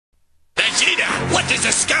does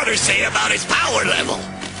the scouter say about his power level?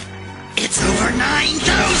 It's over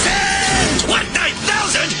 9,000! What,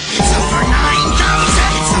 9,000? It's over 9,000!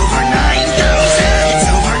 It's over 9,000! It's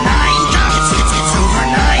over 9,000! It's over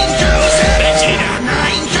 9,000! Vegeta!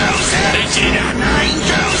 9,000! Vegeta!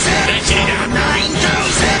 9,000! Vegeta!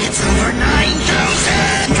 9,000! It's over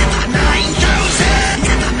 9,000!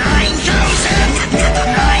 9,000! 9,000! 9,000!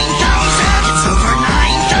 It's over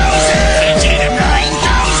 9,000! Vegeta!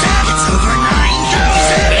 9,000! It's over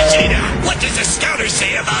 9,000! Vegeta! What does the scouter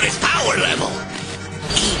say about his power level?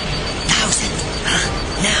 8,000.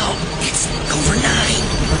 Now it's over 9.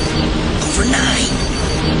 Over 9.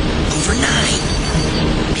 Over 9.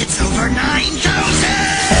 It's over 9,000.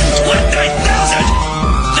 What, 9,000?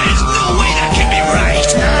 There's no way that can be right.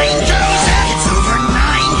 9,000. It's over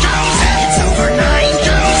 9,000. It's over 9,000.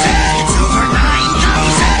 It's over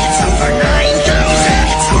 9,000. It's over 9,000.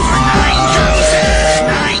 It's over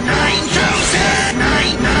 9,000. 9,000.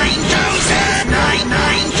 9,000.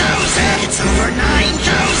 9,000. It's over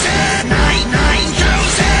 9,000. 9,000.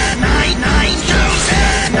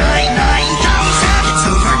 9,000. 9,000. It's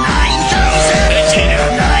over 9,000. Vegeta.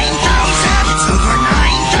 9,000. It's over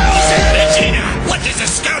 9,000. Vegeta. What does the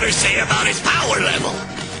scouter say about his power level?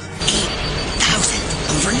 8,000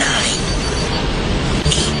 over 9.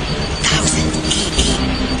 8,000.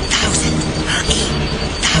 8,000.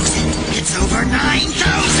 8,000. It's over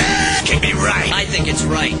 9,000. Can be right. I think it's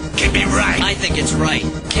right. Can be right. I think it's right.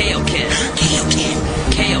 Kaioken. Kaioken.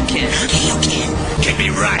 Kaioken. Kaioken. Can be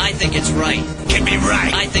right. I think it's right. Can be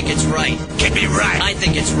right. I think it's right. Can be right. I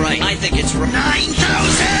think it's right. I think it's right. 9,000.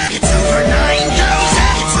 It's over 9,000.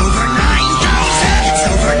 It's over 9,000. It's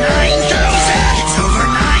over 9,000. It's over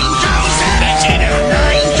 9,000. Vegeta.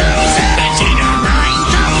 9,000. Vegeta.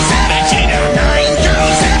 9,000. Vegeta.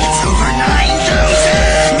 9,000. It's over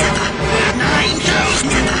 9,000.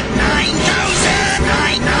 9,000. 9,000.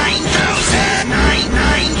 9,000.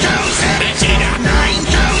 9,000. Vegeta.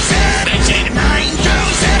 9,000. Vegeta.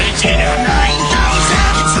 9,000. Vegeta.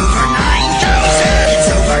 9,000. It's over 9,000. It's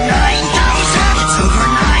over 9,000. It's over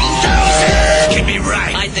 9,000. Can be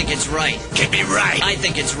right. I think it's right. Can be right. I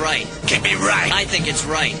think it's right. Can be right. I think it's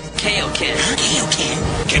right. Kaioken. Kaioken.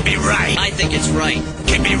 Can be right. I think it's right.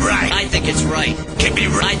 Can be right. I think it's right. Can be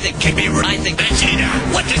right. I think Can be right. I think Vegeta.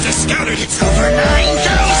 What does the scouter? It's over 9,000.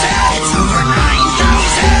 It's over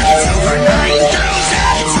 9,000. It's over 9,000.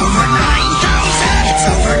 It's over 9,000. It's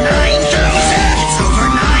over 9,000. It's over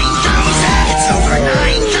 9,000. It's over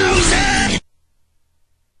 9,000.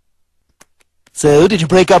 So, did you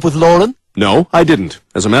break up with Lauren? No, I didn't.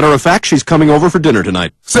 As a matter of fact, she's coming over for dinner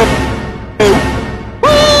tonight. So...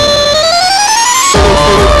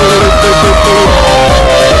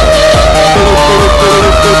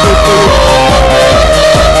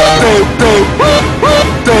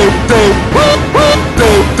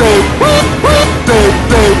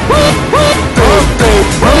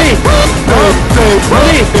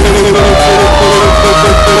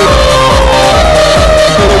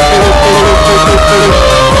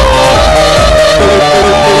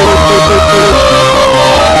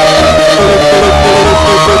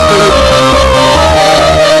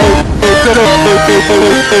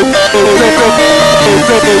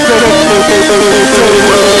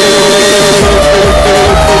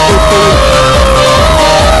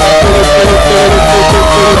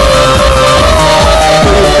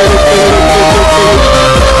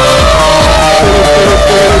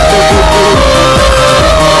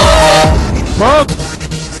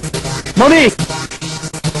 Mommy!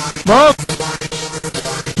 Mom!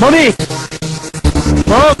 Mommy!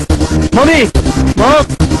 Mom! Mommy! Mom!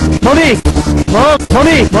 Mommy! Mom!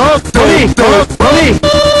 Mommy! Mom! Mommy! Mom! Mommy!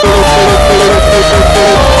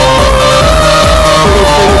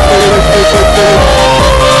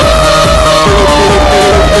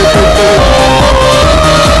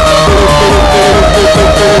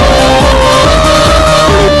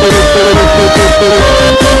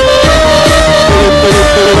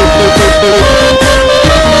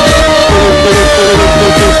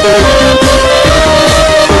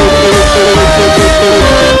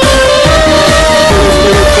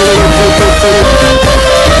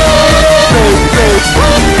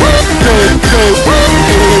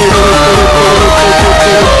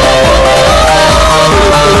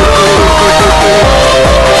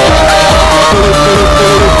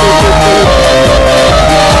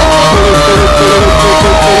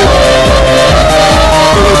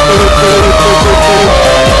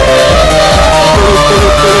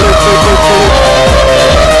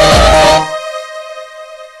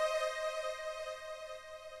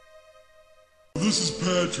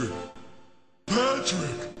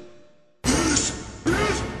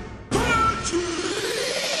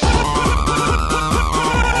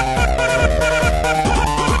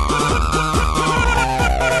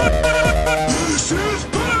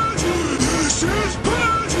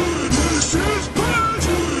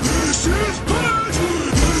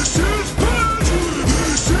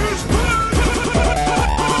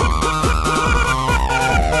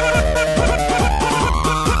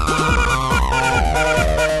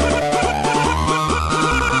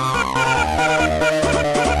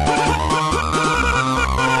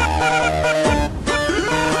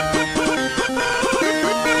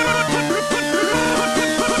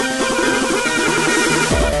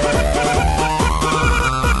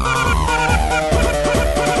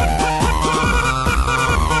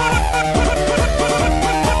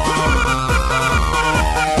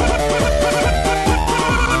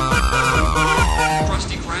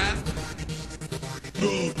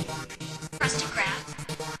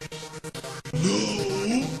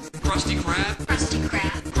 Krusty Krab, Krusty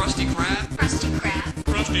Krab, Krusty Krab, Krusty Krab.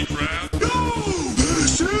 Krusty Krab.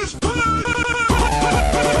 This is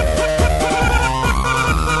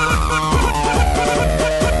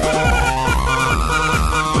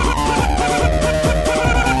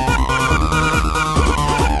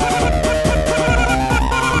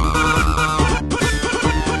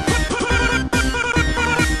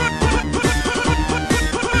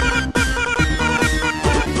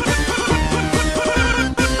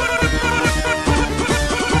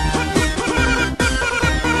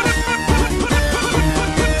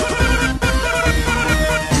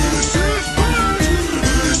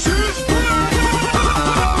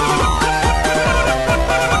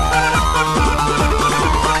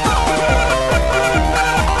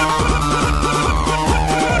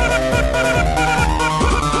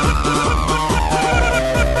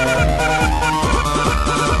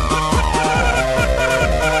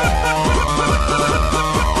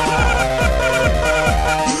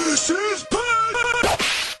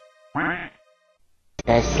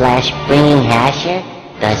The slash bringing hasher,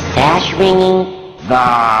 the sash ringing, the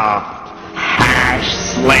hash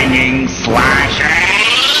slinging slasher.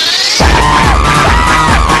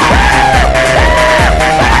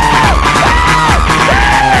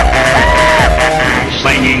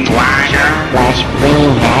 Slinging slasher, slash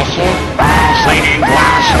bringing hasher, slinging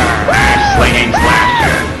slasher, slinging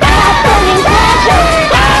slasher.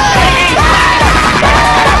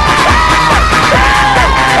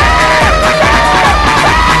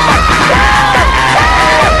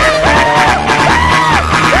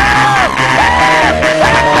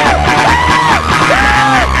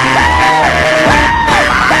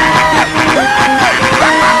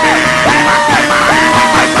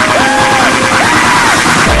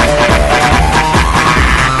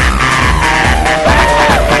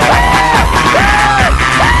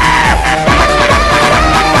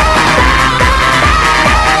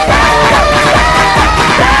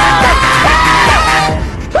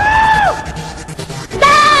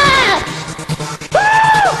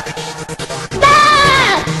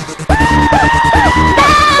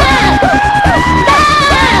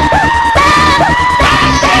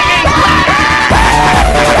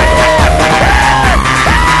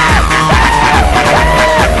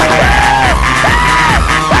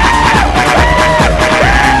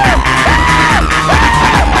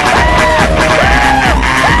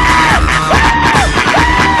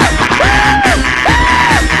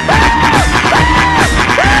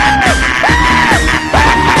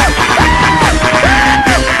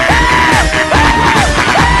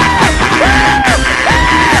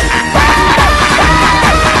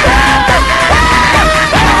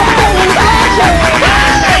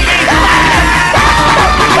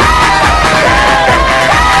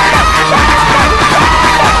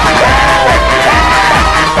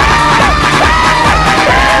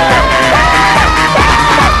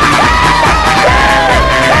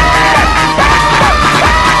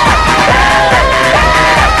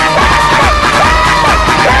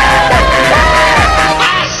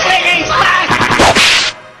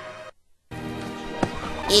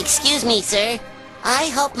 Excuse me, sir. I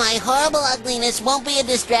hope my horrible ugliness won't be a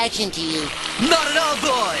distraction to you. Not at all,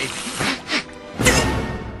 boy!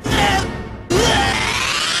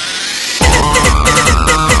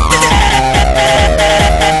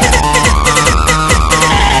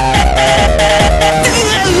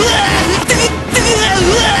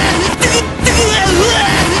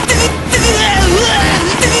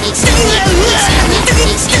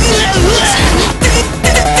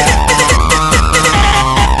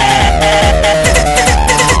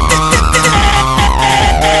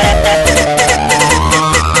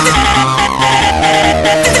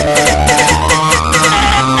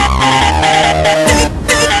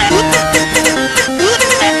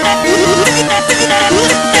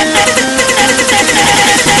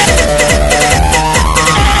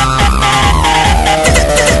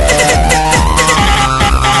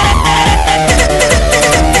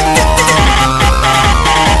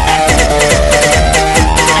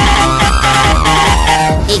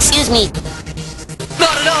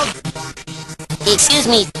 Excuse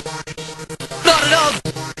me. Not at all!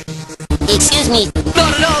 Excuse me.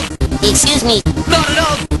 Not at all! Excuse me. Not at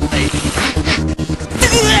all!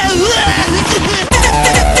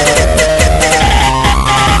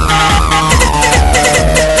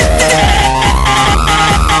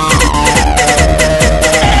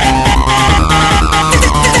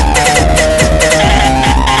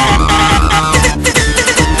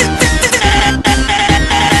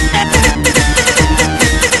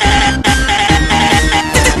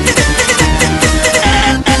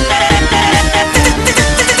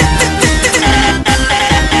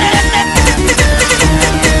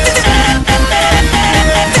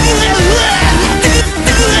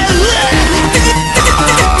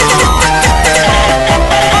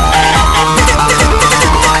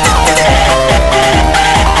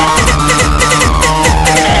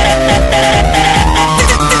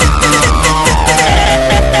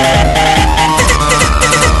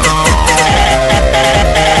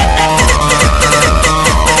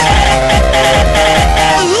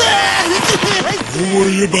 Don't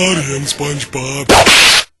worry about him, SpongeBob.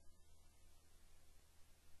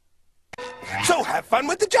 So have fun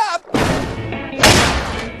with the job.